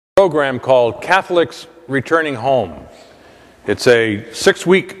program called Catholics Returning Home. It's a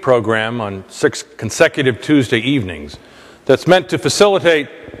 6-week program on 6 consecutive Tuesday evenings that's meant to facilitate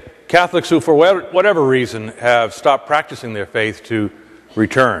Catholics who, for whatever reason, have stopped practicing their faith to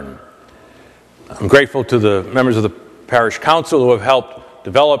return. I'm grateful to the members of the Parish Council who have helped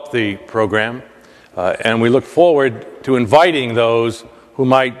develop the program, and we look forward to inviting those who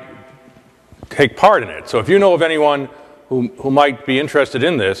might take part in it. So if you know of anyone who might be interested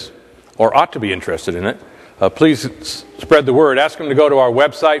in this, or ought to be interested in it, please spread the word. Ask them to go to our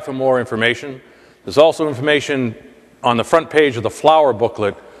website for more information. There's also information on the front page of the flower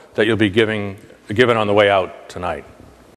booklet that you'll be given on the way out tonight.